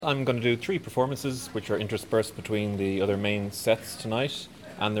I'm going to do 3 performances which are interspersed between the other main sets tonight,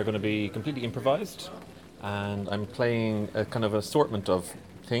 and they're going to be completely improvised. And I'm playing a kind of assortment of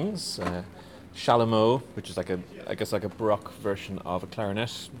things. Chalumeau, which is I guess like a Baroque version of a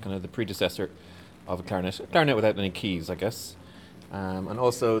clarinet, kind of the predecessor of a clarinet without any keys, I guess. And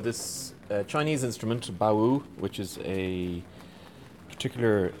also this Chinese instrument, bawu, which is a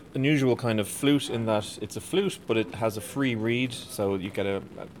particular unusual kind of flute in that it's a flute but it has a free reed, so you get a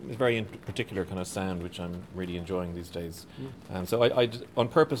very particular kind of sound which I'm really enjoying these days. And so I on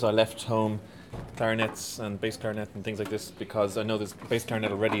purpose I left home clarinets and bass clarinet and things like this because I know there's bass clarinet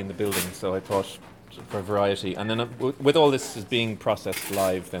already in the building, so I thought for variety. And then with all this is being processed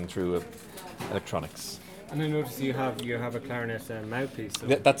live then through electronics. And I notice you have a clarinet mouthpiece. So.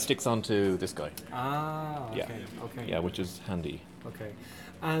 That sticks onto this guy. Ah, okay, yeah. Okay. Yeah, which is handy. Okay,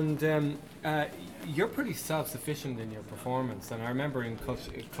 and you're pretty self-sufficient in your performance. And I remember in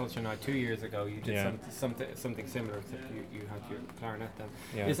Culture Night 2 years ago, you did something similar. Except you had your clarinet then.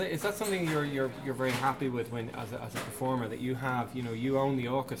 Yeah. Is that something you're very happy with when as a performer, that you have, you own the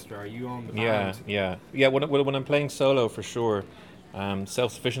orchestra, you own the band? Yeah. When I'm playing solo, for sure,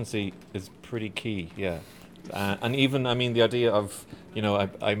 self-sufficiency is pretty key. Yeah. And even, I mean, the idea of,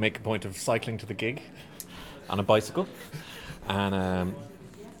 I make a point of cycling to the gig on a bicycle, and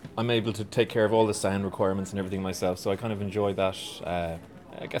I'm able to take care of all the sound requirements and everything myself, so I kind of enjoy that.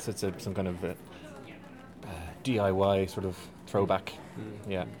 I guess it's some kind of DIY sort of throwback.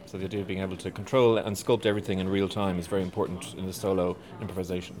 Yeah, so the idea of being able to control and sculpt everything in real time is very important in the solo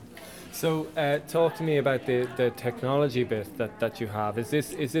improvisation. So talk to me about the technology bit that you have. Is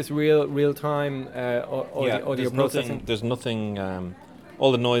this real time audio processing? There's nothing.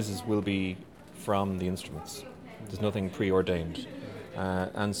 All the noises will be from the instruments. There's nothing preordained,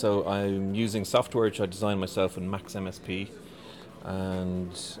 and so I'm using software which I designed myself in Mac's MSP,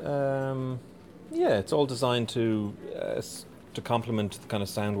 and it's all designed to complement the kind of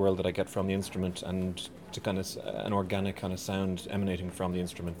sound world that I get from the instrument, and to kind of an organic kind of sound emanating from the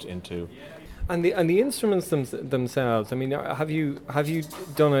instrument into. And the instruments themselves. I mean, have you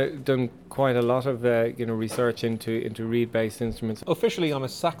done quite a lot of research into reed-based instruments? Officially, I'm a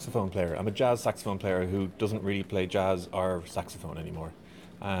saxophone player. I'm a jazz saxophone player who doesn't really play jazz or saxophone anymore.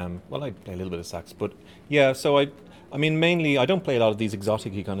 Well, I play a little bit of sax, but yeah. So I mean, mainly I don't play a lot of these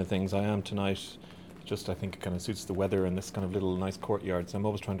exotic-y kind of things. I am tonight. Just I think it kind of suits the weather and this kind of little nice courtyard. So I'm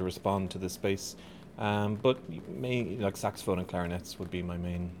always trying to respond to this space. But mainly like saxophone and clarinets would be my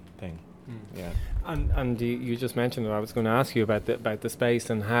main thing. Yeah. And you just mentioned that I was going to ask you about the space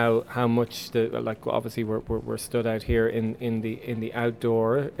and how much obviously we're stood out here in the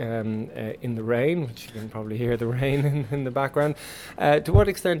outdoor in the rain, which you can probably hear the rain in the background. To what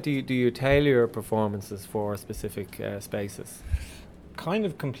extent do you tailor your performances for specific spaces? Kind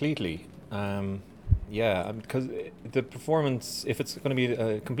of completely. Because the performance, if it's going to be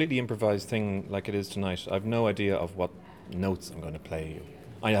a completely improvised thing like it is tonight, I've no idea of what notes I'm going to play.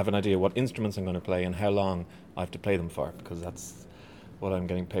 I have an idea what instruments I'm going to play and how long I have to play them for, because that's what I'm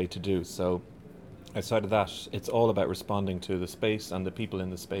getting paid to do. So outside of that, it's all about responding to the space and the people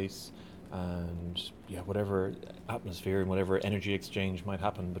in the space, and whatever atmosphere and whatever energy exchange might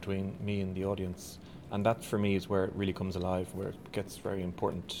happen between me and the audience. And that for me is where it really comes alive, where it gets very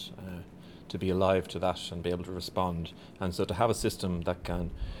important to be alive to that and be able to respond. And so to have a system that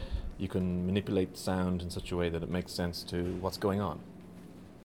you can manipulate sound in such a way that it makes sense to what's going on.